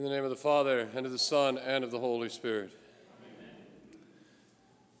In the name of the Father, and of the Son, and of the Holy Spirit. Amen.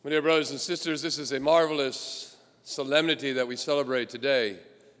 My dear brothers and sisters, this is a marvelous solemnity that we celebrate today,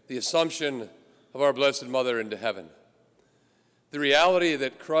 the Assumption of our Blessed Mother into heaven. The reality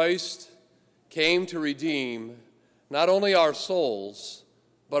that Christ came to redeem not only our souls,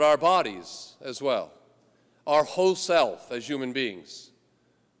 but our bodies as well, our whole self as human beings,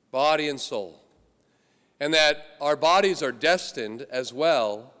 body and soul. And that our bodies are destined as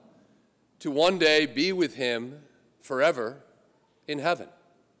well to one day be with him forever in heaven.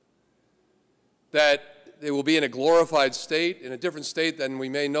 That they will be in a glorified state, in a different state than we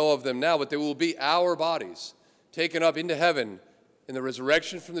may know of them now, but they will be our bodies taken up into heaven in the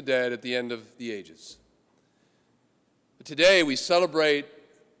resurrection from the dead at the end of the ages. But today we celebrate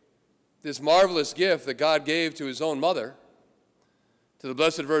this marvelous gift that God gave to his own mother, to the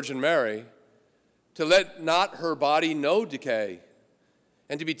Blessed Virgin Mary, to let not her body know decay,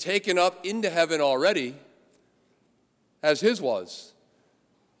 and to be taken up into heaven already, as his was,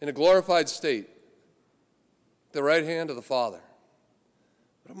 in a glorified state, the right hand of the Father.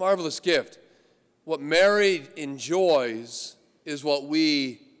 What a marvelous gift. What Mary enjoys is what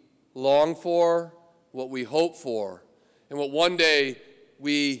we long for, what we hope for, and what one day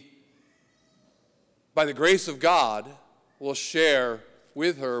we, by the grace of God, will share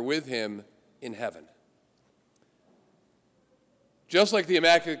with her, with him, in heaven. Just like the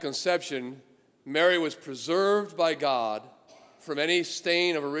Immaculate Conception, Mary was preserved by God from any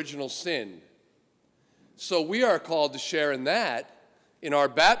stain of original sin. So we are called to share in that in our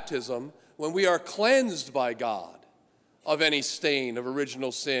baptism when we are cleansed by God of any stain of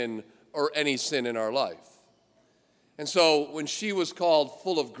original sin or any sin in our life. And so when she was called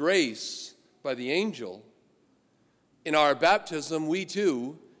full of grace by the angel, in our baptism we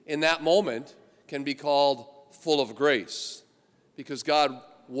too, in that moment, can be called full of grace, because God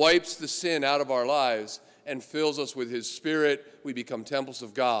wipes the sin out of our lives and fills us with his Spirit. We become temples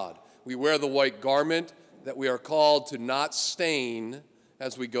of God. We wear the white garment that we are called to not stain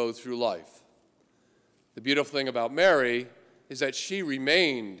as we go through life. The beautiful thing about Mary is that she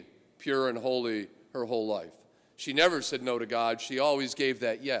remained pure and holy her whole life. She never said no to God. She always gave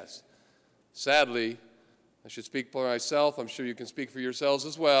that yes. Sadly, I should speak for myself. I'm sure you can speak for yourselves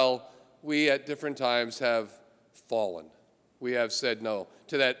as well. We at different times have fallen. We have said no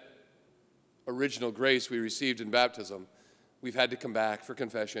to that original grace we received in baptism. We've had to come back for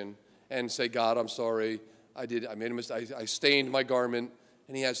confession and say, God, I'm sorry. I made a mistake. I stained my garment,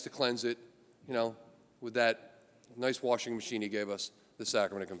 and he has to cleanse it, with that nice washing machine he gave us, the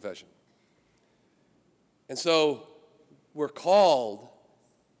sacrament of confession. And so we're called,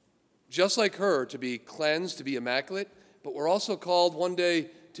 just like her, to be cleansed, to be immaculate, but we're also called one day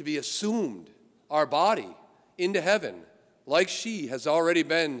to be assumed, our body, into heaven, like she has already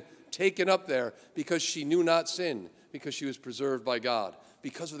been taken up there because she knew not sin, because she was preserved by God,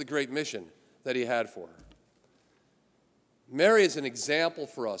 because of the great mission that he had for her. Mary is an example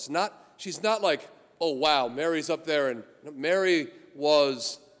for us. She's not like, oh, wow, Mary's up there. And Mary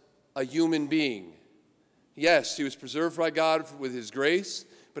was a human being. Yes, she was preserved by God with his grace,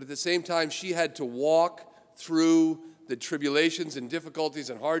 but at the same time, she had to walk through the tribulations and difficulties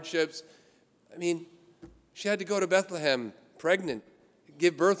and hardships. She had to go to Bethlehem pregnant,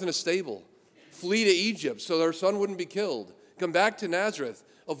 give birth in a stable, flee to Egypt so her son wouldn't be killed, come back to Nazareth,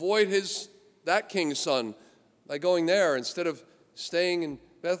 avoid that king's son by going there instead of staying in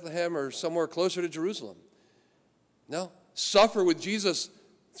Bethlehem or somewhere closer to Jerusalem. No, suffer with Jesus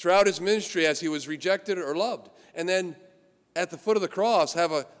throughout his ministry as he was rejected or loved, and then at the foot of the cross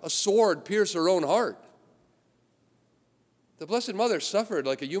have a sword pierce her own heart. The Blessed Mother suffered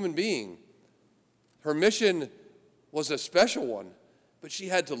like a human being. Her mission was a special one, but she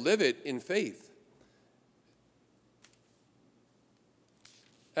had to live it in faith.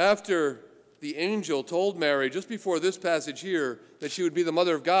 After the angel told Mary, just before this passage here, that she would be the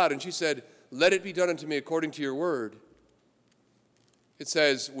mother of God, and she said, "Let it be done unto me according to your word," it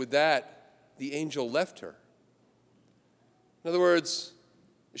says, with that, the angel left her. In other words,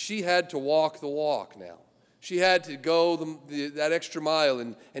 she had to walk the walk now. She had to go that extra mile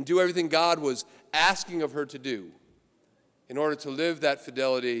and do everything God was asking of her to do in order to live that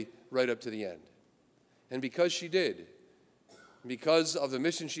fidelity right up to the end. And because she did, because of the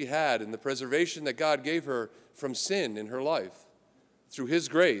mission she had and the preservation that God gave her from sin in her life, through his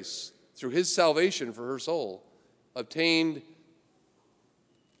grace, through his salvation for her soul, obtained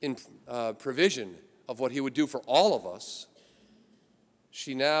in provision of what he would do for all of us,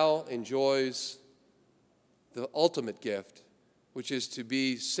 she now enjoys the ultimate gift, which is to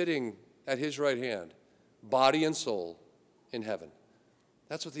be sitting at his right hand, body and soul, in heaven.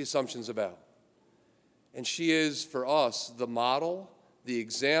 That's what the Assumption's about. And she is, for us, the model, the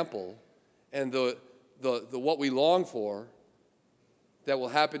example, and the what we long for that will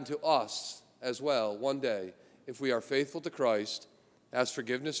happen to us as well one day if we are faithful to Christ, ask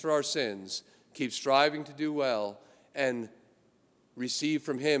forgiveness for our sins, keep striving to do well, and receive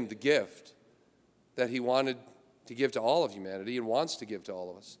from him the gift that he wanted to give to all of humanity and wants to give to all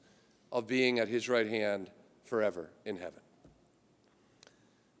of us, of being at his right hand forever in heaven.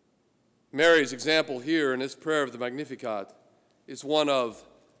 Mary's example here in this prayer of the Magnificat is one of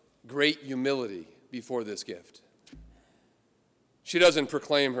great humility before this gift. She doesn't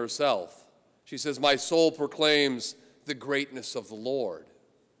proclaim herself. She says, "My soul proclaims the greatness of the Lord."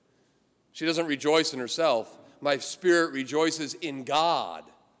 She doesn't rejoice in herself. "My spirit rejoices in God,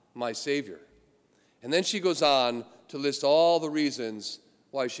 my Savior." And then she goes on to list all the reasons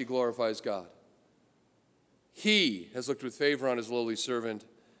why she glorifies God. He has looked with favor on his lowly servant.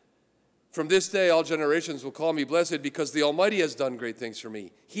 From this day, all generations will call me blessed because the Almighty has done great things for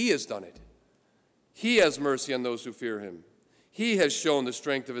me. He has done it. He has mercy on those who fear him. He has shown the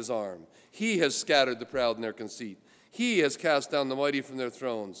strength of his arm. He has scattered the proud in their conceit. He has cast down the mighty from their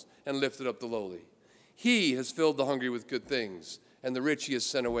thrones and lifted up the lowly. He has filled the hungry with good things, and the rich he has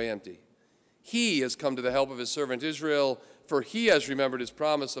sent away empty. He has come to the help of his servant Israel, for he has remembered his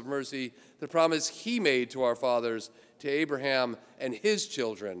promise of mercy, the promise he made to our fathers, to Abraham and his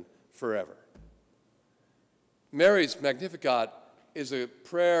children forever. Mary's Magnificat is a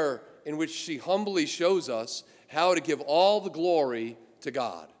prayer in which she humbly shows us how to give all the glory to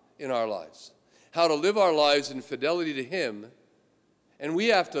God in our lives, how to live our lives in fidelity to him, and we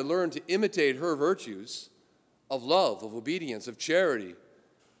have to learn to imitate her virtues of love, of obedience, of charity.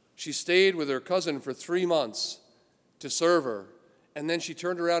 She stayed with her cousin for 3 months to serve her, and then she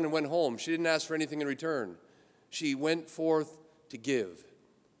turned around and went home. She didn't ask for anything in return. She went forth to give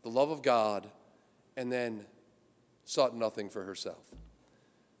the love of God and then sought nothing for herself.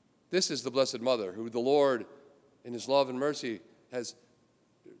 This is the Blessed Mother, who the Lord, in his love and mercy, has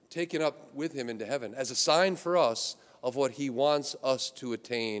taken up with him into heaven as a sign for us of what he wants us to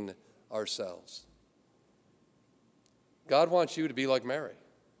attain ourselves. God wants you to be like Mary,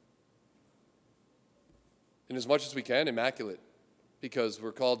 in as much as we can, immaculate, because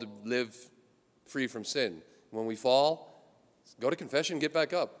we're called to live free from sin. When we fall, go to confession, get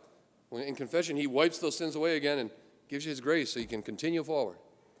back up. In confession, he wipes those sins away again and gives you his grace so you can continue forward.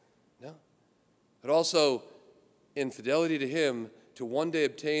 No. But also, in fidelity to him, to one day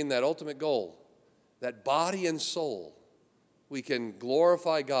obtain that ultimate goal, that body and soul, we can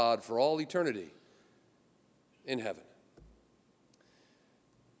glorify God for all eternity in heaven.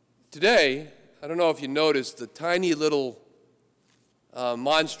 Today, I don't know if you noticed the tiny little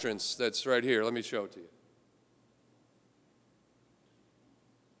monstrance that's right here. Let me show it to you.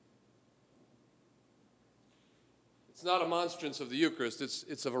 It's not a monstrance of the Eucharist,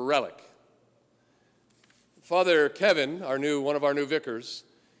 it's of a relic. Father Kevin, one of our new vicars,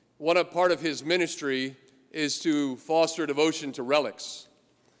 part of his ministry is to foster devotion to relics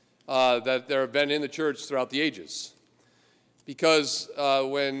that there have been in the church throughout the ages. Because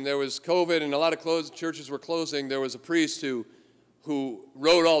when there was COVID and a lot of churches were closing, there was a priest who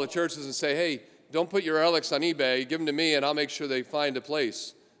wrote all the churches and say, "Hey, don't put your relics on eBay, give them to me and I'll make sure they find a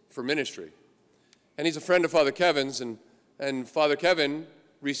place for ministry." And he's a friend of Father Kevin's, and Father Kevin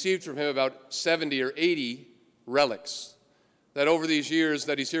received from him about 70 or 80 relics that over these years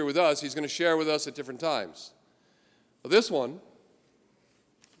that he's here with us, he's going to share with us at different times. Well, this one,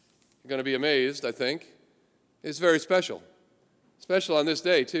 you're going to be amazed, I think, is very special. Special on this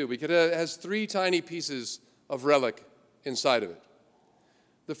day, too, because it has 3 tiny pieces of relic inside of it.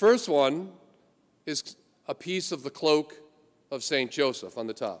 The first one is a piece of the cloak of St. Joseph on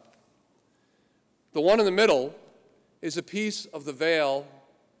the top. The one in the middle is a piece of the veil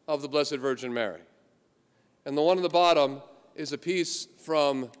of the Blessed Virgin Mary. And the one on the bottom is a piece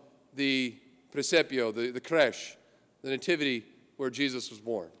from the presepio, the creche, the nativity where Jesus was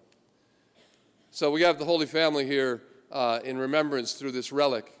born. So we have the Holy Family here in remembrance through this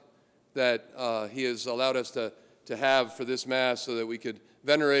relic that he has allowed us to have for this Mass so that we could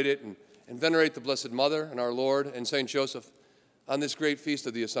venerate it and venerate the Blessed Mother and our Lord and St. Joseph on this great feast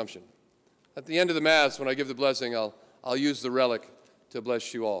of the Assumption. At the end of the Mass, when I give the blessing, I'll use the relic to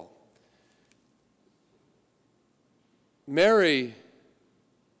bless you all. Mary,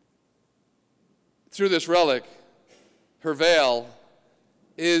 through this relic, her veil,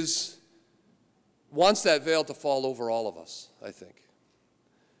 wants that veil to fall over all of us, I think.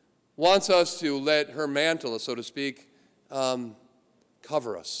 Wants us to let her mantle, so to speak,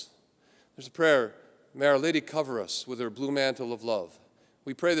 cover us. There's a prayer, "May Our Lady cover us with her blue mantle of love.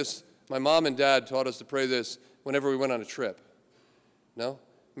 We pray this. My mom and dad taught us to pray this whenever we went on a trip. No?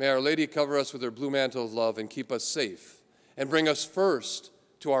 May Our Lady cover us with her blue mantle of love and keep us safe and bring us first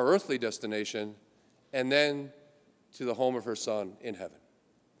to our earthly destination and then to the home of her Son in heaven.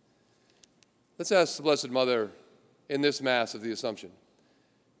 Let's ask the Blessed Mother in this Mass of the Assumption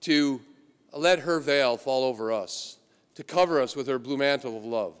to let her veil fall over us, to cover us with her blue mantle of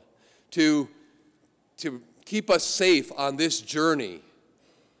love, to keep us safe on this journey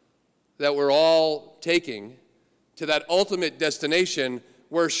that we're all taking to that ultimate destination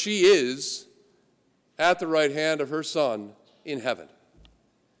where she is at the right hand of her Son in heaven.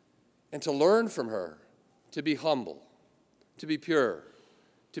 And to learn from her to be humble, to be pure,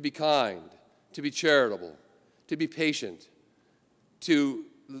 to be kind, to be charitable, to be patient, to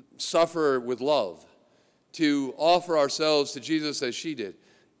suffer with love, to offer ourselves to Jesus as she did.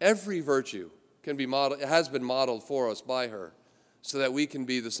 Every virtue can be modeled, has been modeled for us by her, so that we can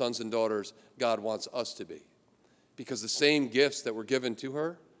be the sons and daughters God wants us to be. Because the same gifts that were given to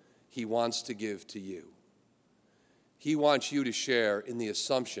her, he wants to give to you. He wants you to share in the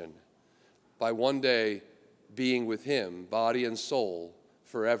Assumption by one day being with him, body and soul,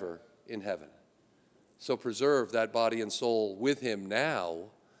 forever in heaven. So preserve that body and soul with him now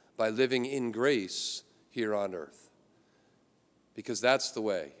by living in grace here on earth. Because that's the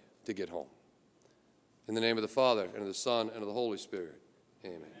way to get home. In the name of the Father, and of the Son, and of the Holy Spirit,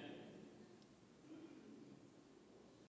 amen.